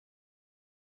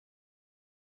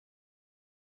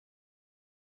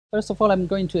First of all, I'm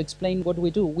going to explain what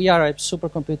we do. We are a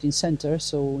supercomputing center,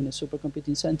 so in a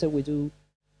supercomputing center we do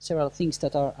several things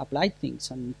that are applied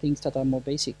things and things that are more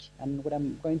basic. And what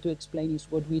I'm going to explain is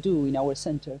what we do in our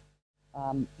center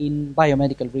in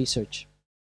biomedical research.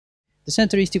 The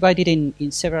center is divided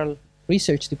in several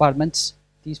research departments,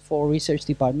 these 4 research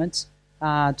departments.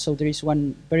 So there is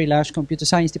one very large computer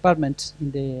science department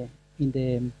in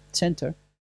the center,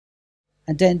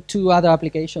 and then 2 other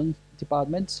application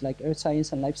departments like earth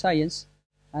science and life science,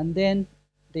 and then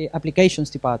the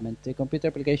applications department, the computer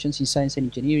applications in science and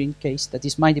engineering case, that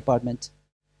is my department.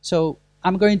 So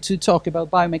I'm going to talk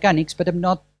about biomechanics, but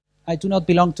I do not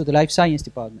belong to the life science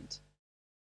department.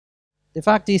 The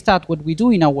fact is that what we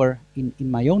do in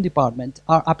my own department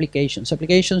are applications.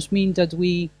 Applications mean that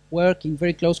we work in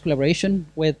very close collaboration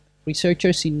with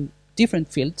researchers in different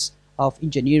fields of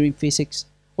engineering, physics.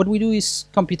 What we do is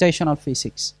computational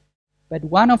physics. But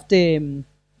one of the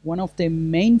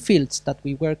main fields that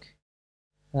we work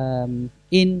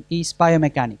in is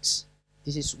biomechanics.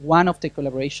 This is one of the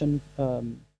collaboration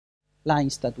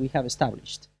lines that we have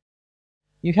established.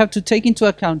 You have to take into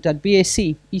account that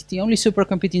BSC is the only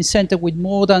supercomputing center with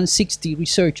more than 60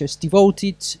 researchers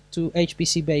devoted to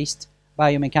HPC-based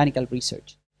biomechanical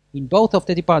research. In both of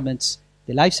the departments,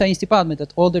 the life science department,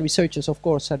 that all the researchers, of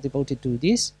course, are devoted to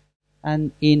this,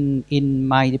 and in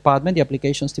my department, the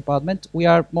applications department, we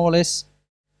are more or less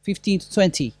 15 to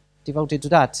 20 devoted to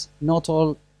that. Not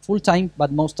all full-time,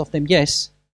 but most of them, yes.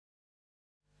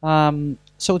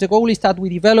 So the goal is that we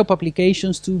develop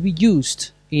applications to be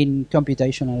used in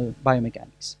computational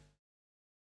biomechanics.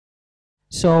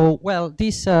 So, well,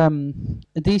 in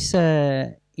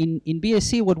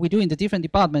BSC, what we do in the different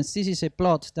departments, this is a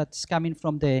plot that's coming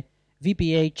from the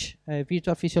VPH,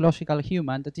 Virtual Physiological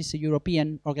Human, that is a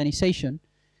European organization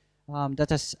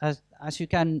that, as you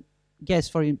can guess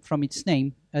from its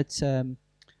name, it's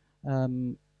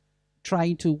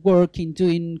trying to work in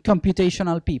doing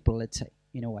computational people, let's say,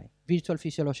 in a way, Virtual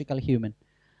Physiological Human.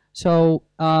 So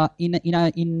in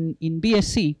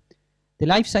BSC, the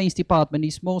life science department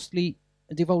is mostly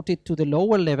devoted to the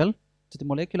lower level, to the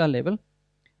molecular level,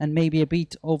 and maybe a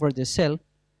bit over the cell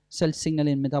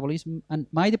signaling and metabolism. And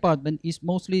my department is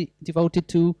mostly devoted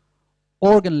to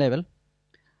organ level.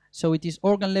 So it is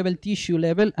organ level, tissue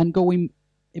level, and going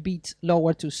a bit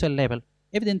lower to cell level.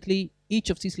 Evidently, each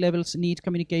of these levels need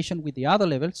communication with the other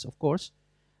levels, of course,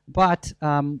 but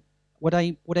what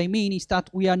I mean is that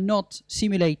we are not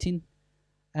simulating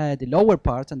the lower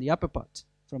part and the upper part.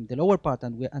 From the lower part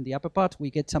and the upper part, we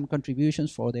get some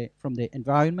contributions from the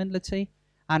environment, let's say,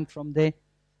 and from the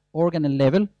organelle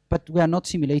level, but we are not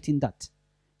simulating that.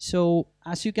 So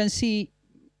as you can see,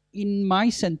 in my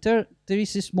center, there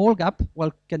is a small gap. Well,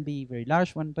 it can be a very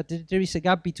large one, but there is a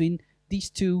gap between these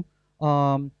two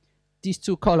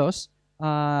colors.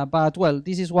 But well,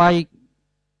 this is why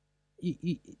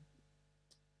you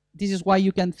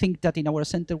can think that in our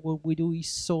center what we do is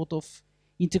sort of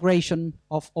integration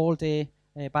of all the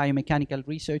biomechanical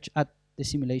research at the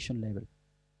simulation level.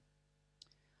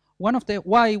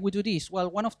 Why we do this?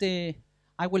 Well,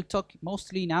 I will talk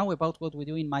mostly now about what we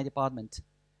do in my department.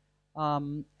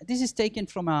 This is taken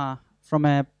from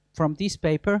this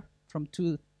paper from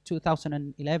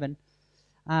 2011.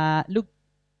 Look,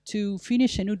 to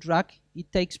finish a new drug,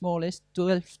 it takes more or less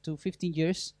 12 to 15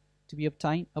 years to be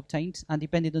obtained, and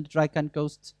depending on the drug can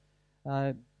cost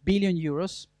billion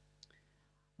euros.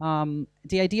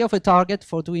 The idea of a target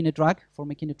for doing a drug, for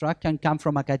making a drug, can come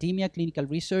from academia, clinical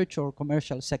research, or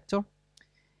commercial sector.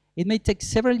 It may take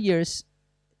several years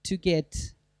to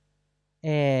get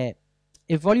a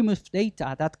volume of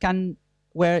data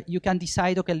where you can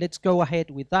decide, okay, let's go ahead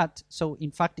with that. So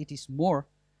in fact, it is more.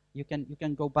 You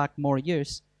can go back more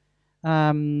years.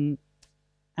 And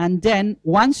then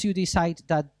once you decide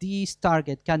that this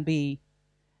target can be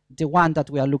the one that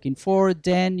we are looking for,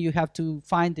 then you have to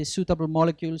find the suitable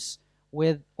molecules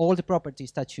with all the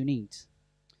properties that you need.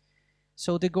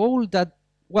 So the goal that,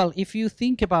 well, if you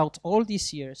think about all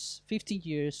these years, 15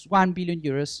 years, 1 billion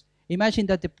euros, imagine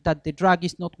that the drug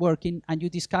is not working and you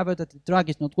discover that the drug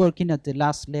is not working at the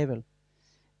last level.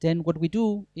 Then what we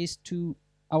do is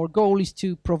our goal is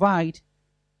to provide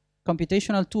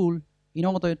computational tool in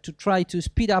order to try to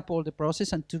speed up all the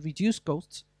process and to reduce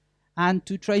costs and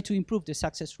to try to improve the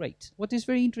success rate. What is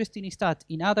very interesting is that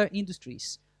in other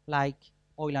industries like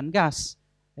oil and gas,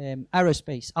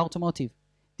 aerospace, automotive,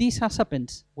 this has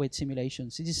happened with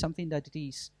simulations. This is something that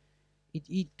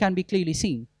it can be clearly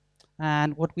seen.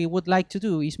 And what we would like to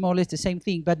do is more or less the same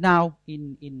thing, but now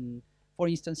for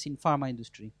instance, in pharma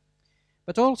industry.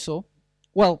 But also,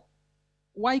 well,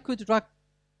 why could drug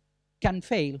can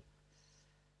fail?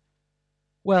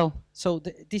 Well, so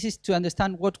this is to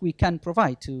understand what we can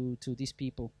provide to these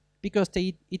people, because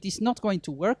it is not going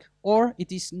to work or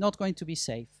it is not going to be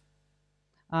safe.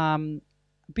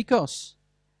 Because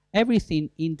everything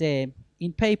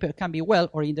in paper can be well,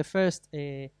 or in the first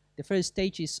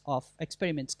stages of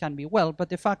experiments can be well, but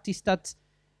the fact is that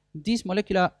these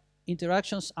molecular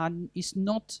interactions is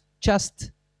not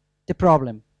just the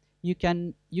problem. You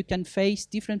can face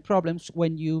different problems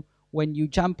when you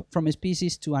jump from a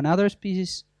species to another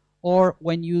species, or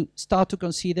when you start to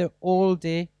consider all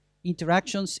the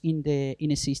interactions in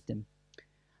a system.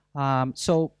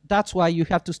 So that's why you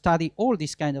have to study all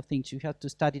these kind of things. You have to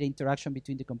study the interaction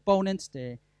between the components,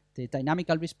 the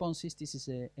dynamical responses. This is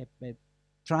a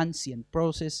transient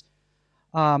process.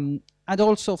 And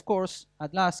also, of course,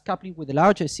 at last, coupling with the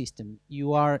larger system,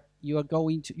 you are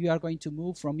going to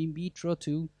move from in vitro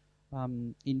to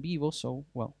in vivo. So,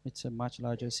 well, it's a much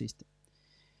larger system.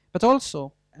 But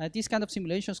also, these kind of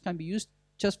simulations can be used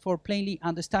just for plainly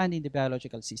understanding the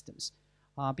biological systems,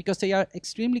 because they are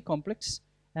extremely complex.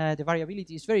 The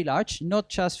variability is very large, not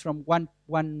just from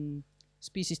one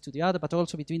species to the other, but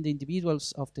also between the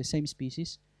individuals of the same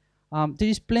species. There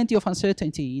is plenty of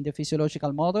uncertainty in the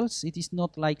physiological models. It is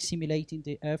not like simulating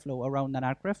the airflow around an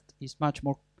aircraft. It's much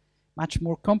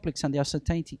more complex, and the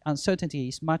uncertainty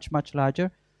is much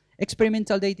larger.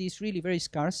 Experimental data is really very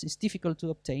scarce. It's difficult to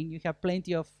obtain. You have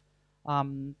plenty of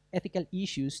ethical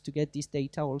issues to get this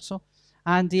data also.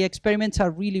 And the experiments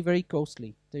are really very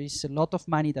costly. There is a lot of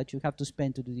money that you have to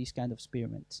spend to do these kind of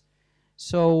experiments.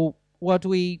 So what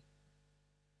we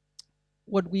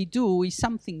do is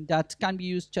something that can be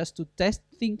used just to test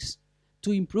things,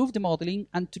 to improve the modeling,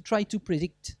 and to try to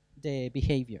predict the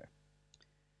behavior.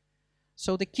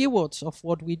 So the keywords of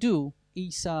what we do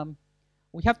is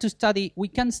we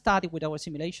can study with our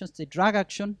simulations the drug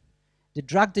action, the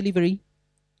drug delivery.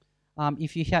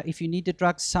 If you need the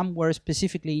drug somewhere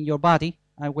specifically in your body,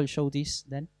 I will show this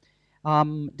then.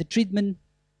 The treatment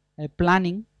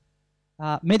planning,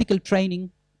 medical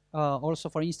training, also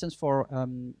for instance for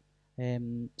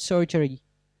surgery,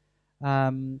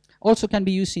 also can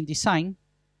be used in design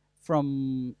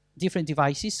from different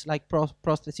devices like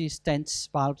prostheses, stents,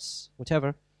 valves,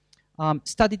 whatever.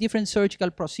 Study different surgical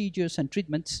procedures and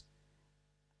treatments.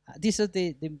 These are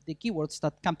the keywords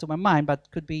that come to my mind,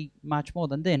 but could be much more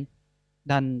than them.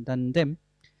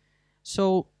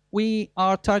 So we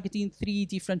are targeting 3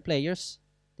 different players: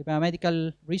 the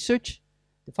biomedical research,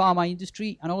 the pharma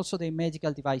industry, and also the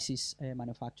medical devices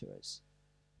manufacturers.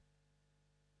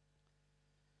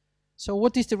 So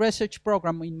what is the research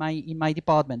program in my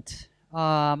department?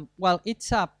 Well,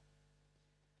 it's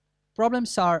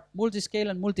problems are multi-scale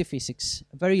and multi-physics,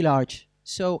 very large.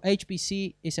 So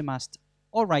HPC is a must.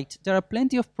 All right, there are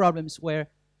plenty of problems where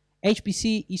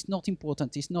HPC is not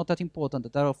important. It's not that important,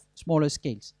 that are of smaller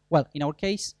scales. Well, in our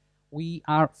case, we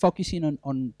are focusing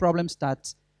on problems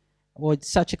that with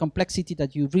such a complexity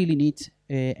that you really need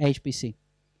HPC.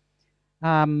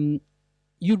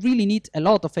 You really need a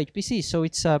lot of HPC, so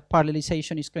its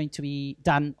parallelization is going to be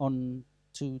done on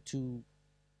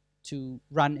to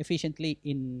run efficiently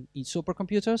in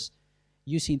supercomputers,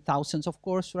 using thousands, of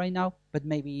course, right now, but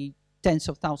maybe tens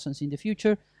of thousands in the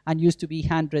future, and used to be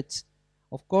hundreds,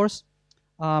 of course,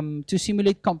 to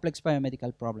simulate complex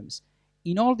biomedical problems.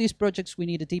 In all these projects, we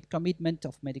need a deep commitment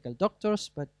of medical doctors,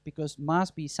 but because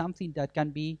must be something that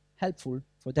can be helpful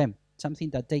for them, something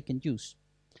that they can use.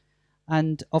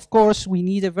 And of course, we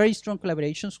need a very strong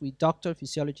collaborations with doctors,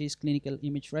 physiologists, clinical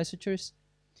image researchers.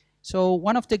 So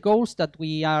one of the goals that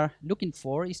we are looking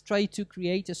for is try to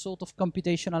create a sort of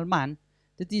computational man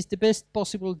that is the best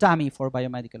possible dummy for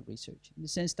biomedical research. In the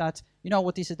sense that, you know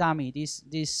what is a dummy?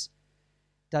 This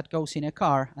that goes in a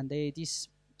car, and this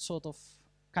sort of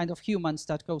kind of humans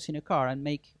that goes in a car and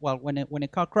make, well, when a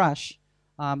car crash,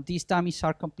 these dummies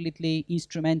are completely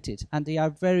instrumented, and they are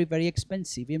very, very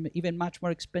expensive, even much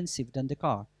more expensive than the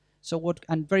car. So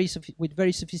with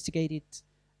very sophisticated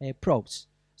probes.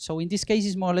 So in this case,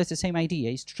 it's more or less the same idea.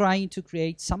 It's trying to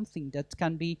create something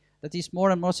that is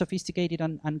more and more sophisticated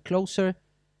and closer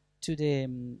to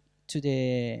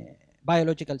the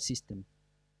biological system.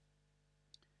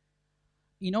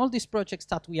 In all these projects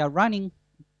that we are running,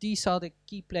 these are the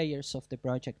key players of the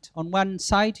project. On one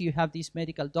side, you have these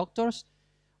medical doctors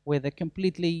with a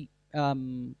completely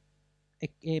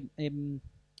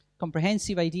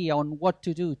comprehensive idea on what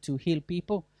to do to heal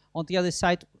people. On the other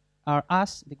side are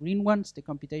us, the green ones, the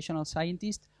computational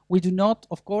scientists. We do not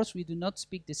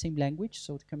speak the same language,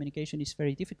 so the communication is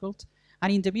very difficult.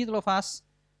 And in the middle of us,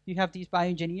 you have these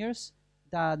bioengineers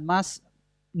that must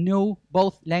know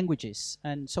both languages.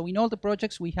 And so in all the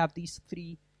projects, we have these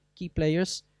 3 key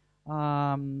players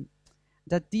that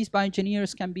that these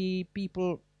bioengineers can be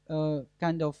people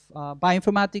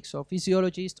bioinformatics or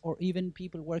physiologists or even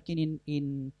people working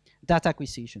in data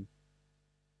acquisition.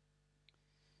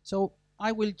 So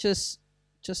I will just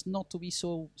not to be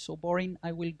so boring,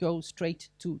 I will go straight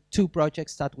to 2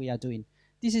 projects that we are doing.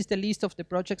 This is the list of the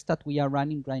projects that we are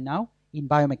running right now in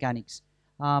biomechanics.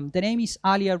 The name is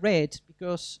Alya Red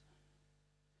because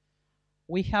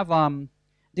we have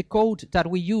the code that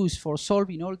we use for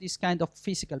solving all these kind of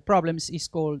physical problems is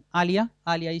called Alya.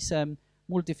 Alya is a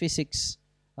multiphysics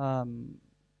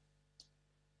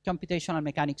computational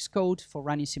mechanics code for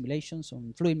running simulations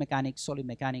on fluid mechanics, solid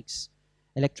mechanics,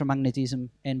 electromagnetism,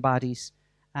 and bodies,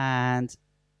 and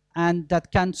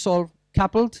that can solve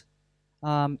coupled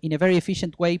in a very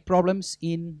efficient way problems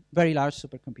in very large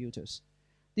supercomputers.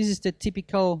 This is the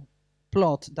typical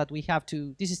plot that we have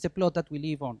to, this is the plot that we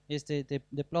live on. Is the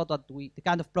plot that the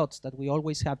kind of plots that we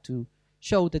always have to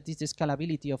show that this is the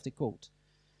scalability of the code.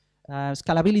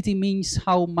 Scalability means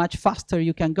how much faster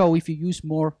you can go if you use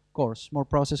more cores, more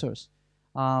processors.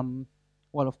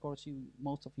 Well, of course,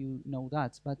 most of you know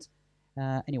that, but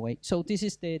anyway, so this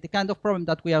is the kind of problem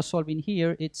that we are solving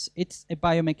here. It's a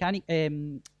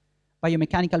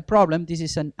biomechanical problem. This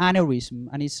is an aneurysm,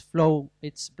 and it's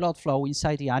blood flow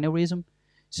inside the aneurysm.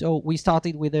 So we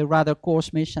started with a rather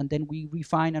coarse mesh, and then we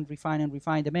refine and refine and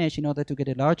refine the mesh in order to get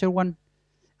a larger one,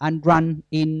 and run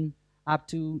in up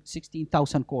to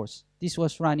 16,000 cores. This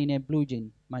was run in a Blue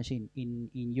Gene machine in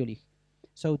Jülich.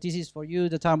 So this is for you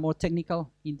that are more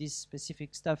technical in this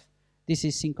specific stuff. This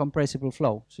is incompressible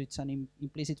flow. So it's an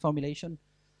implicit formulation.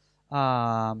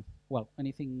 Well,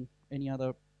 any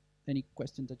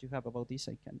question that you have about this,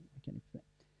 I can explain.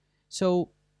 So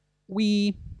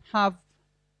we have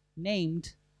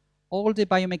named all the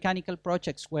biomechanical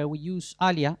projects where we use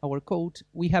Alya, our code.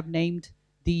 We have named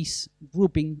this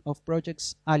grouping of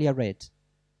projects Alya Red.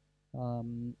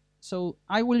 So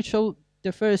I will show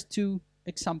the first 2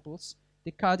 examples,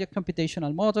 the cardiac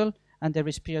computational model and the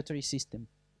respiratory system.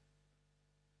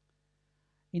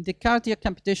 In the cardiac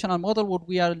computational model, what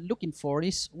we are looking for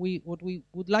is, what we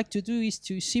would like to do is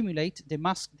to simulate the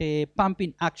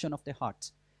pumping action of the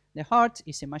heart. The heart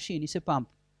is a machine, it's a pump.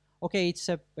 Okay, it's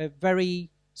a very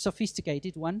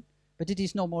sophisticated one, but it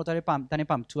is no more than a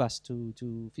pump to us,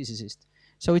 to physicists.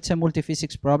 So it's a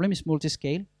multi-physics problem, it's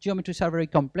multi-scale. Geometries are very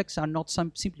complex, are not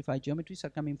some simplified geometries, are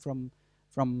coming from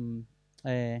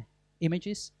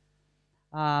images.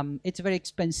 It's very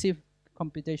expensive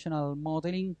computational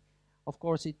modeling. Of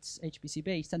course, it's HPC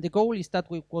based, and the goal is that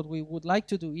what we would like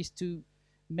to do is to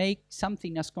make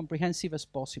something as comprehensive as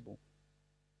possible.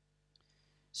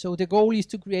 So the goal is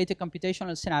to create a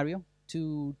computational scenario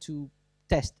to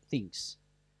test things.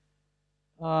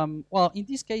 Well, in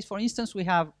this case, for instance, we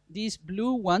have these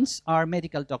blue ones are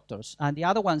medical doctors, and the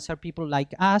other ones are people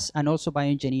like us and also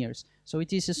bioengineers. So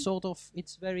it is a sort of,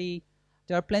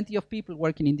 there are plenty of people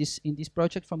working in this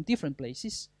project from different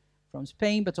places, from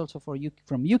Spain, but also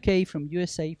from UK, from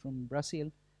USA, from Brazil,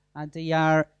 and they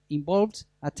are involved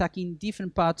attacking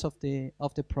different parts of the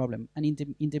problem. And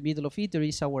in the middle of it, there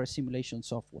is our simulation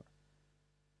software.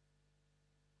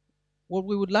 What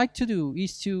we would like to do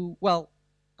is to, well,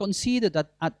 consider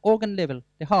that at organ level,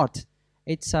 the heart,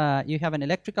 it's you have an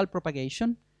electrical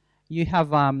propagation, you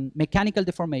have mechanical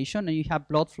deformation, and you have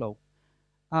blood flow.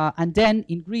 And then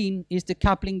in green is the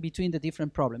coupling between the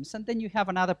different problems. And then you have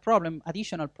another problem,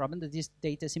 additional problem, that is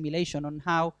data simulation on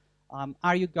how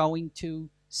are you going to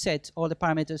set all the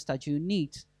parameters that you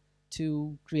need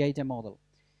to create a model.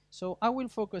 So I will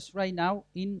focus right now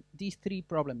in these 3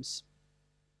 problems: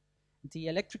 the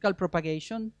electrical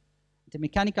propagation, the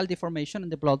mechanical deformation,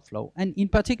 and the blood flow. And in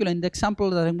particular, in the example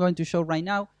that I'm going to show right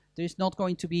now, there is not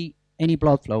going to be any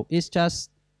blood flow. It's just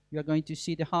you're going to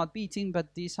see the heart beating,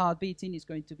 but this heart beating is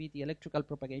going to be the electrical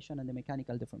propagation and the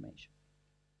mechanical deformation.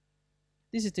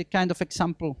 This is the kind of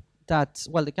example that,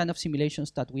 well, the kind of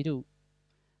simulations that we do.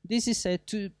 This is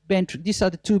these are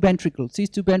the 2 ventricles. These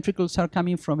 2 ventricles are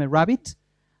coming from a rabbit,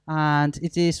 and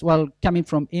it is, well, coming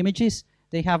from images.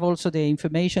 They have also the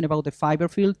information about the fiber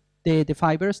field, the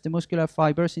fibers, the muscular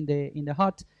fibers in the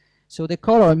heart. So the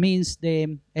color means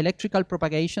the electrical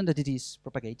propagation that it is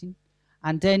propagating,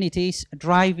 and then it is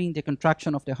driving the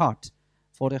contraction of the heart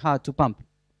for the heart to pump.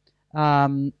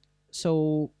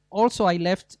 So also I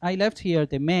left here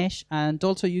the mesh, and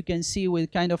also you can see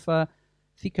with kind of a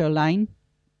thicker line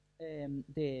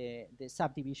the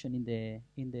subdivision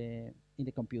in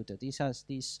the computer. This has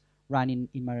this running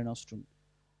in Mare Nostrum.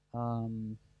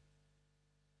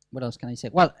 What else can I say?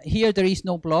 Well, here there is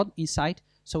no blood inside,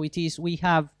 so it is, we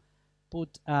have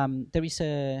put, there is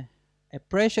a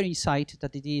pressure inside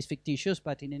that it is fictitious,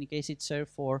 but in any case it's served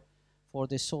for for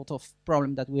the sort of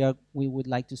problem that we would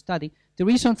like to study. The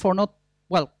reason for not,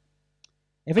 well,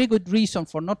 a very good reason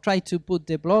for not trying to put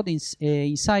the blood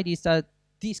inside is that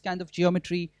this kind of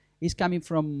geometry is coming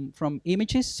from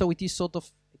images, so it is sort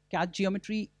of CAD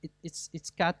geometry. It's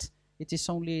CAD. It is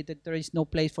only that there is no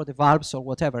place for the valves or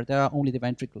whatever. There are only the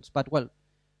ventricles. But well,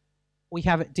 we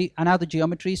have another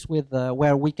geometries with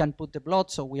where we can put the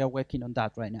blood, so we are working on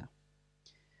that right now.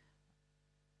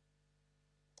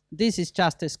 This is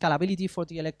just a scalability for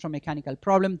the electromechanical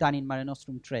problem done in Mare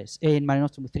Nostrum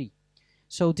 3.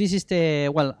 So this is the,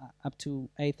 well, up to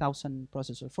 8,000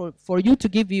 processors. For you to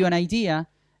give you an idea,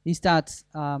 is that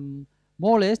more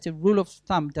or less the rule of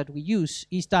thumb that we use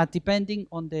is that depending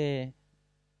on the,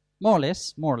 more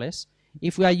or less,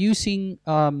 if we are using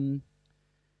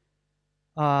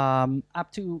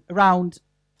up to around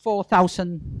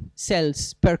 4,000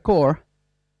 cells per core,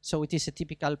 so it is a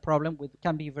typical problem with,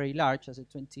 can be very large as a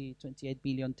 28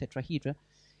 billion tetrahedra,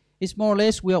 it's more or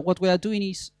less what we are doing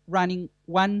is running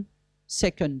 1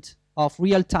 second of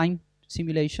real-time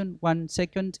simulation, 1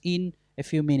 second in a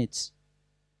few minutes.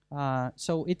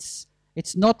 So it's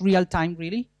not real time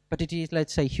really, but it is,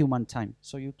 let's say, human time.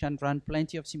 So you can run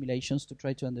plenty of simulations to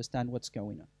try to understand what's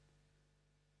going on.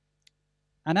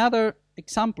 Another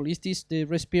example is the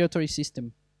respiratory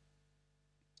system.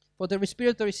 For the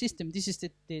respiratory system, this is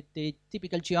the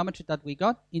typical geometry that we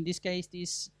got. In this case,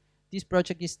 this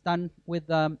project is done with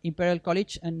Imperial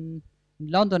College and in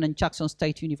London and Jackson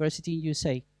State University in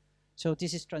USA. So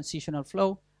this is transitional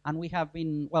flow, and we have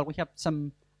been, well, we have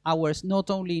some hours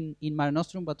not only in Mare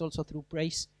Nostrum but also through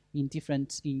PRAISE in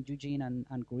Eugene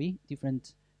and Curie,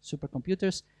 different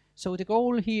supercomputers. So the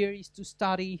goal here is to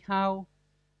study how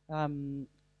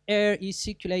air is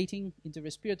circulating in the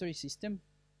respiratory system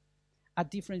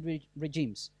at different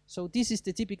regimes. So this is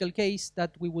the typical case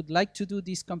that we would like to do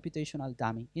this computational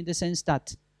dummy, in the sense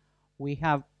that we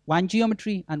have one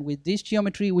geometry, and with this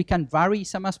geometry we can vary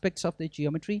some aspects of the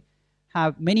geometry,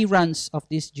 have many runs of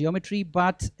this geometry,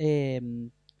 but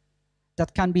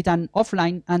that can be done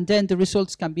offline, and then the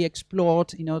results can be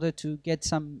explored in order to get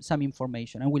some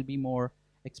information, and will be more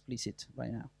explicit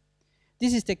right now.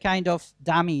 This is the kind of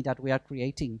dummy that we are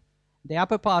creating. The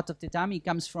upper part of the dummy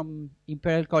comes from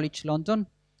Imperial College London,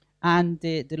 and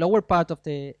the lower part of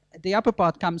the upper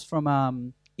part comes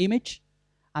from image,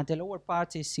 and the lower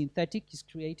part is synthetic, is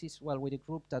created, well, with a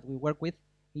group that we work with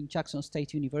in Jackson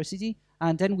State University,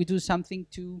 and then we do something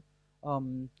to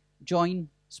join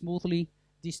smoothly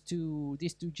these two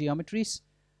geometries.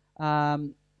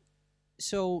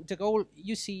 So the goal,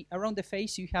 you see around the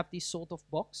face you have this sort of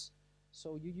box,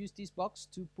 so you use this box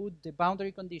to put the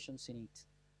boundary conditions in it.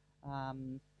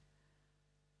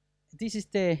 This is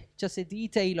just a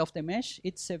detail of the mesh.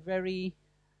 It's a very,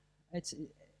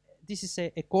 this is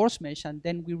a coarse mesh, and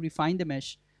then we refine the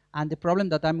mesh. And the problem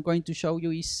that I'm going to show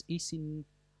you is in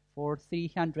for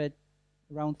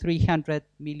around 300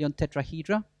 million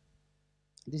tetrahedra.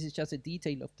 This is just a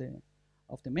detail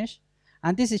of the mesh,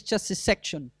 and this is just a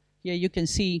section. Here you can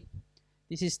see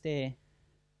this is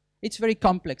it's very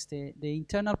complex. The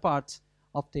internal part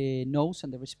of the nose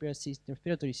and the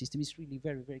respiratory system is really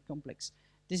very, very complex.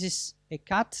 This is a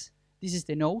cut, this is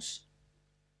the nose,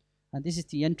 and this is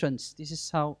the entrance. This is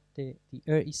how the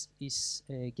air is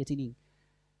getting in.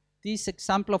 This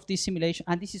example of this simulation,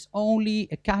 and this is only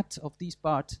a cut of this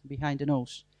part behind the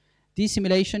nose. This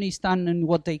simulation is done in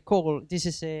what they call, this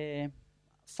is a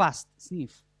fast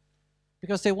sniff,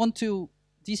 because they want to,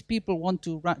 these people want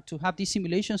to have these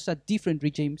simulations at different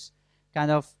regimes,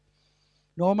 kind of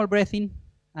normal breathing,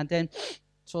 and then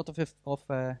sort of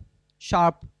a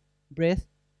sharp breath.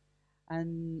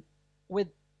 And with,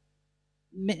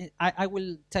 I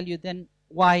will tell you then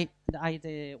why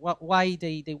they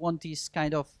want this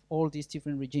kind of all these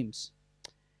different regimes.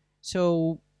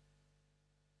 So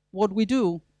what we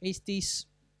do is this,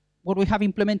 what we have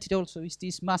implemented also is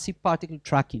this massive particle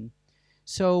tracking.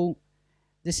 So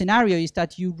the scenario is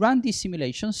that you run these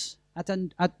simulations at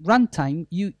runtime.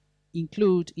 You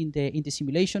include in the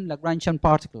simulation Lagrangian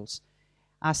particles,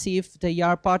 as if they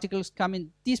are particles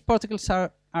coming. These particles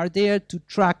are there to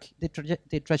track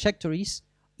the trajectories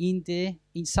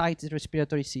inside the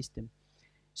respiratory system.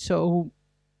 So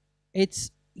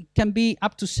it can be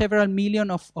up to several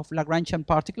million of Lagrangian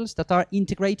particles that are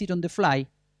integrated on the fly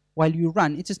while you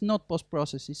run. It is not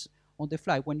post-process, it's on the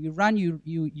fly. When you run,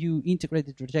 you integrate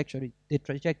the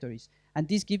trajectories, and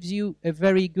this gives you a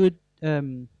very good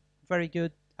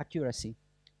accuracy.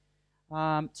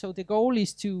 So the goal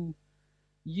is to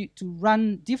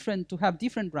have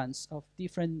different runs of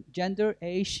different gender,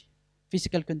 age,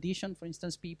 physical condition. For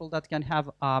instance, people that can have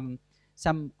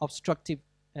some obstructive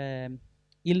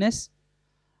illness.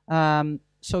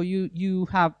 So you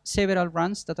have several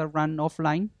runs that are run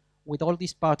offline with all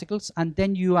these particles, and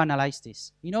then you analyze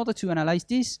this. In order to analyze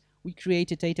this, we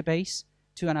create a database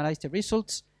to analyze the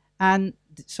results. And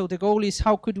so the goal is,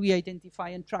 how could we identify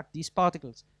and track these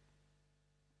particles?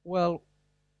 Well,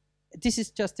 this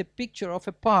is just a picture of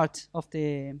a part of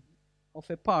the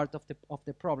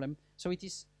problem. So it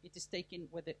is taken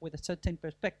with a certain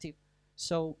perspective.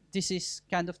 So this is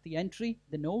kind of the entry,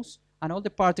 the nose, and all the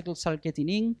particles are getting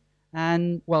in,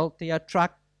 and well, they are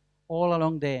tracked all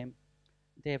along the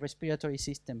respiratory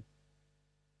system.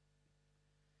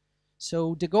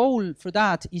 So the goal for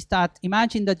that is that,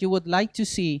 imagine that you would like to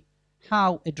see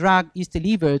how a drug is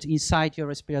delivered inside your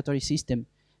respiratory system.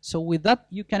 So with that,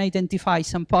 you can identify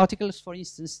some particles. For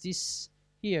instance, this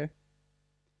here.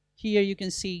 Here you can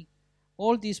see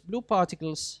all these blue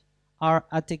particles are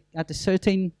at a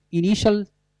certain initial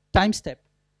time step,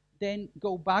 then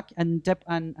go back and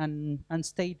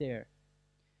stay there.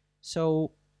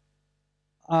 So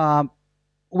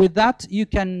with that, you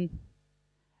can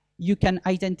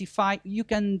identify, you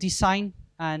can design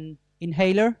an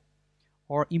inhaler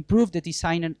or improve the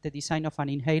design of an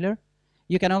inhaler.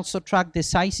 You can also track the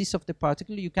sizes of the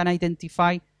particle. You can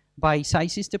identify by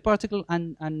sizes the particle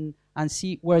and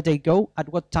see where they go, at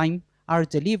what time are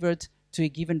delivered to a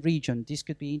given region. This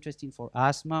could be interesting for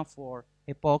asthma, for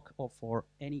EPOC, or for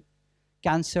any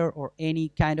cancer or any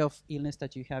kind of illness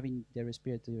that you have in the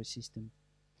respiratory system.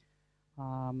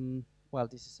 Well,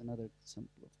 this is another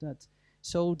example of that.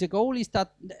 So the goal is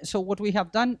that, so what we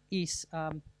have done is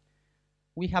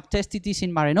we have tested this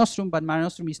in Mare Nostrum, but Mare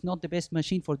Nostrum is not the best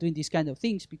machine for doing these kind of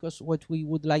things, because what we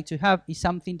would like to have is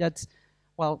something that,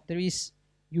 well, there is,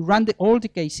 you run all the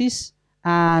cases,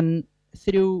 and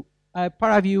through a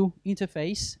ParaView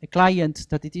interface, a client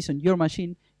that it is on your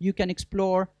machine, you can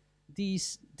explore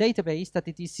this database that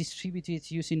it is distributed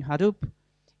using Hadoop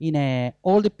in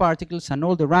all the particles and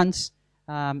all the runs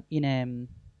in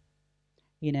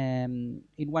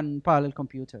one parallel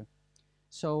computer.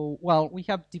 So, well, we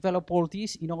have developed all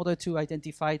this in order to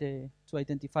identify the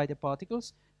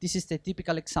particles. This is the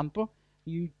typical example.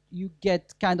 You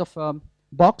get kind of a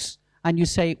box, and you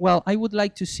say, well, I would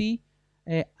like to see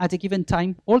at a given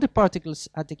time all the particles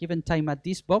at a given time at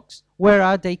this box. Where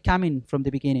are they coming from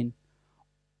the beginning?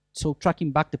 So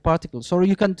tracking back the particles. Or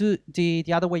you can do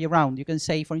the other way around. You can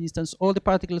say, for instance, all the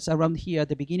particles around here at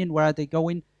the beginning, where are they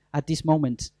going at this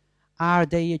moment? Are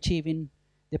they achieving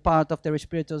the part of the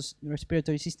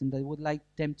respiratory system that you would like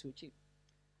them to achieve?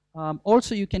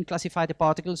 Also, you can classify the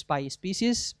particles by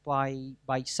species, by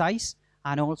size,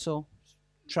 and also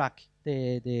track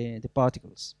the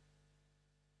particles.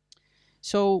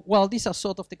 So, well, these are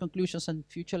sort of the conclusions and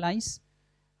future lines.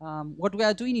 What we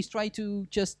are doing is try to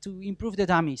improve the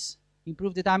dummies.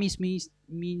 Improve the dummies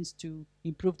means to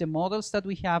improve the models that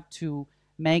we have, to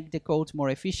make the code more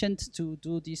efficient, to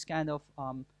do this kind of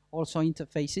also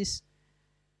interfaces.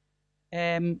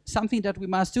 Something that we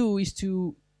must do is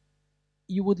you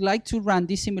would like to run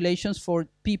these simulations for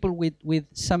people with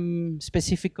some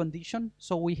specific condition.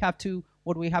 So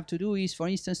what we have to do is, for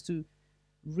instance, to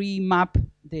remap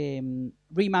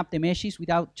the meshes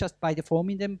without just by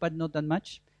deforming them, but not that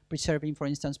much, preserving, for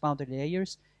instance, boundary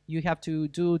layers. You have to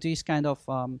do this kind of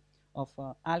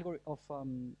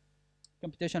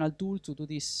computational tool to do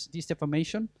this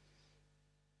deformation.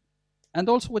 And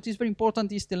also, what is very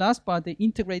important is the last part: they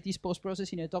integrate this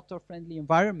post-processing in a doctor-friendly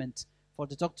environment for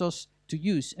the doctors to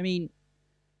use. I mean,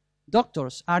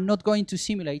 doctors are not going to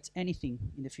simulate anything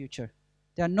in the future.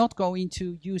 They are not going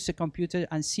to use a computer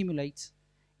and simulate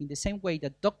in the same way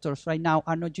that doctors right now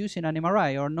are not using an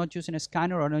MRI, or not using a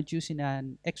scanner, or not using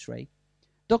an X-ray.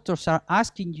 Doctors are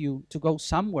asking you to go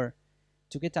somewhere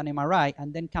to get an MRI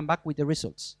and then come back with the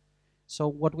results. So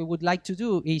what we would like to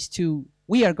do is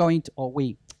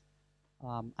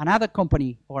another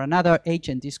company or another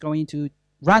agent is going to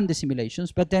run the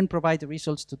simulations, but then provide the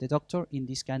results to the doctor in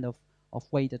this kind of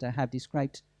way that I have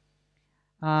described.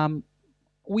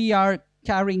 We have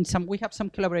some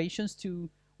collaborations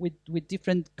with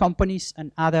different companies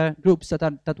and other groups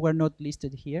that were not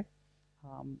listed here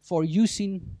for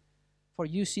using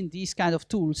these kind of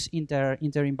tools in their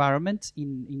environment,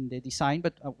 in the design,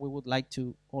 but we would like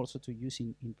to also to use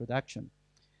in production.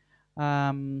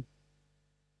 And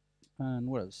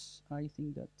what else? I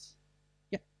think that's,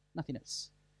 yeah, nothing else.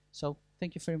 So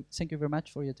thank you very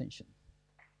much for your attention.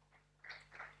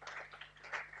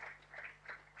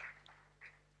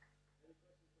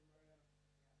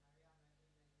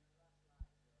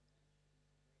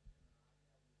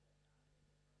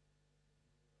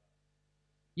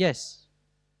 Yes.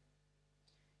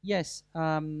 Yes.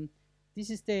 This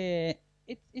is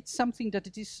it's something that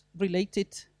it is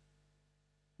related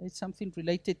It's something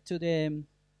related to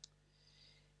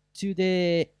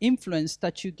the influence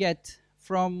that you get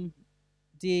from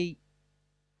the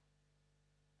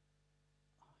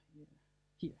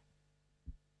here.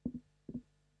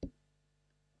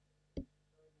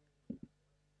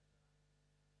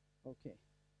 Okay.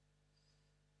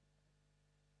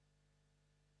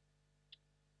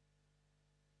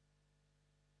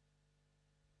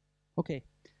 Okay.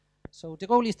 So the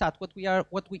goal is that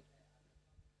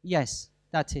yes,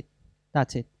 that's it.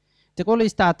 That's it. The goal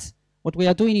is that what we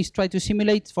are doing is try to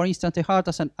simulate, for instance, the heart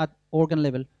as an at organ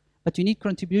level, but you need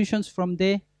contributions from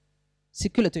the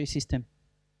circulatory system.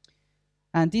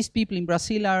 And these people in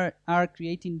Brazil are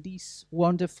creating this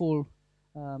wonderful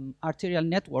arterial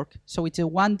network. So it's a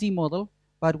 1D model,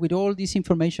 but with all this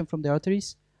information from the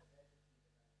arteries.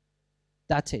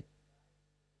 That's it.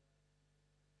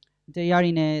 They are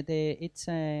in it's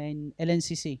in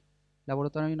LNCC,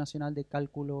 Laboratorio Nacional de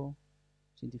Cálculo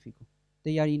Científico.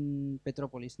 They are in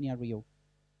Petrópolis, near Rio.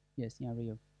 Yes, near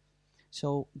Rio.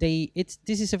 So this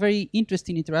is a very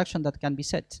interesting interaction that can be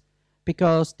set,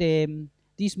 because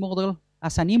this model,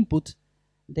 as an input,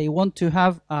 they want to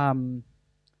have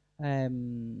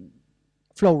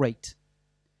flow rate,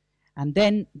 and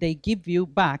then they give you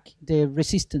back the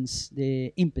resistance,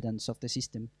 the impedance of the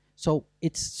system. So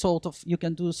it's sort of, you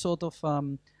can do sort of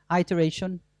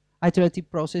iterative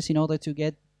process in order to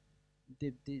get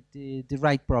the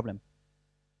right problem.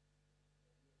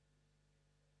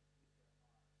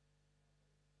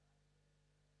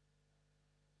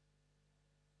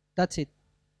 That's it.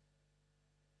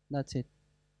 That's it.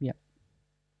 Yeah.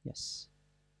 Yes.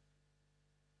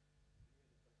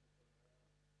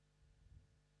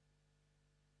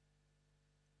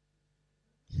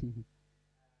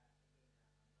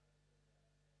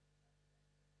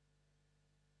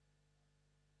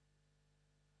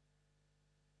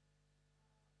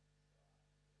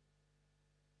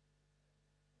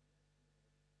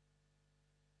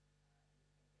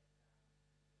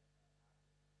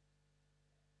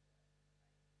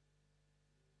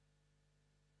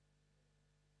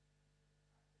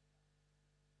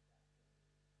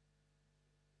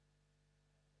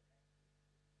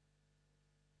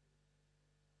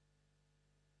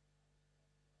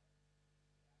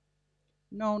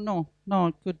 No,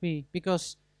 it could be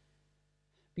because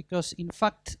in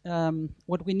fact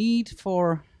what we need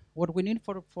for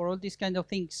all these kind of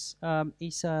things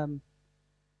is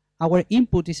our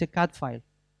input is a CAD file,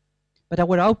 but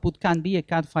our output can be a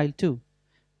CAD file too.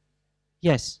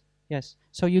 Yes, yes.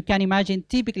 So you can imagine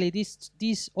typically this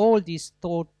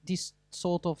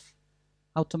sort of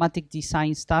automatic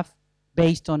design stuff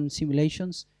based on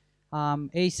simulations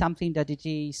is something that it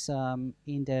is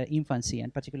in the infancy,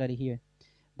 and particularly here.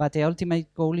 But the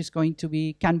ultimate goal is going to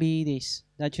be, can be this,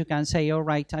 that you can say, all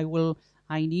right, I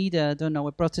need, don't know,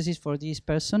 a prosthesis for this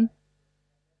person.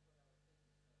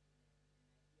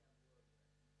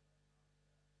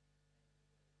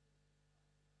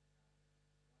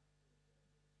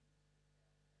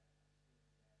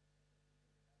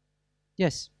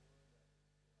 Yes.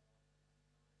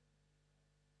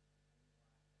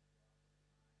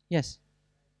 Yes.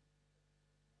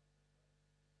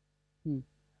 Hmm.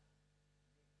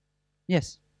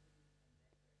 Yes.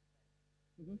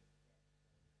 Mm-hmm.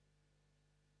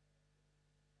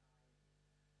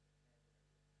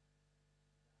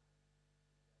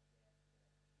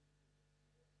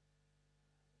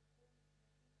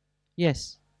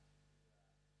 Yes.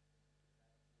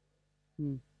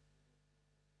 Hmm.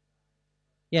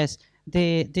 Yes.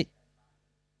 The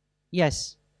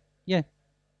yes. Yeah.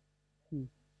 Hmm.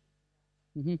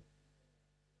 Mm-hmm.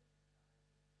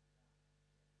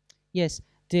 Yes.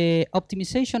 The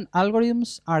optimization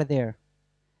algorithms are there.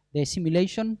 The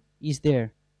simulation is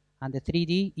there, and the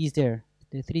 3D is there.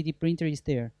 The 3D printer is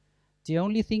there. The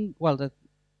only thing, well, the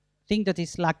thing that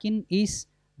is lacking is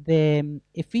the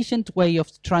efficient way of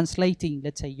translating,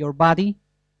 let's say, your body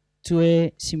to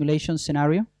a simulation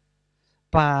scenario.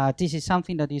 But this is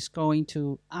something that is going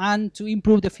to, and to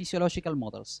improve the physiological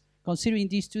models, considering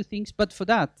these two things. But for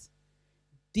that,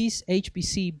 this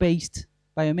HPC-based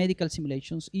biomedical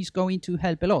simulations is going to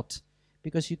help a lot,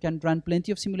 because you can run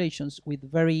plenty of simulations with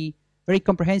very, very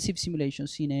comprehensive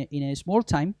simulations in a small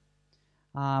time.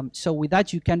 So with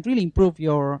that, you can really improve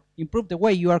the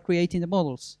way you are creating the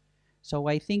models. So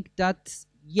I think that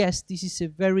yes, this is a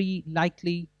very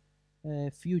likely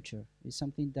future. It's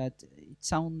something that it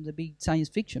sounds a bit science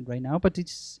fiction right now, but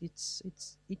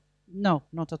no,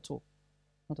 not at all,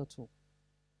 not at all.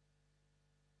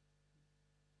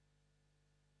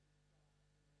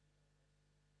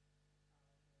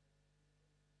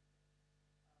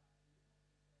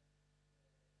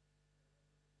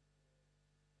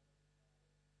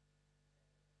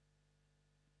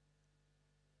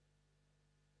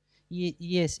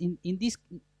 Yes, in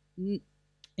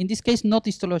this case, not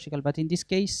histological, but in this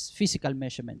case, physical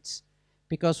measurements.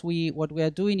 Because what we are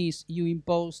doing is you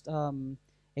impose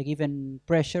a given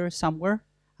pressure somewhere,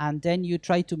 and then you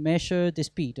try to measure the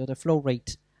speed or the flow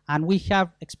rate. And we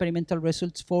have experimental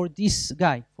results for this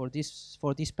guy, for this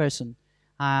person.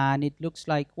 And it looks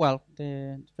like, well,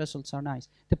 the results are nice.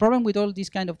 The problem with all these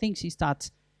kind of things is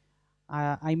that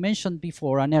I mentioned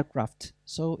before an aircraft.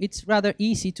 So it's rather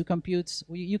easy to compute.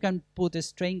 You can put a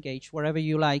strain gauge wherever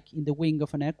you like in the wing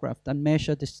of an aircraft and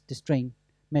measure the strain,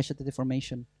 measure the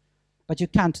deformation. But you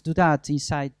can't do that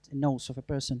inside the nose of a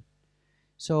person.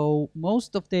 So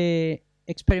most of the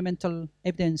experimental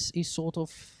evidence is sort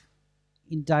of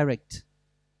indirect.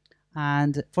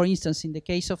 And for instance, in the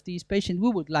case of this patient, we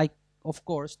would like, of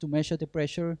course, to measure the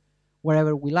pressure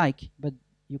wherever we like, but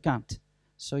you can't.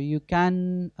 So you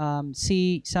can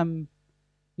see some,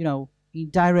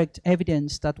 indirect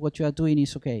evidence that what you are doing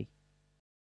is okay.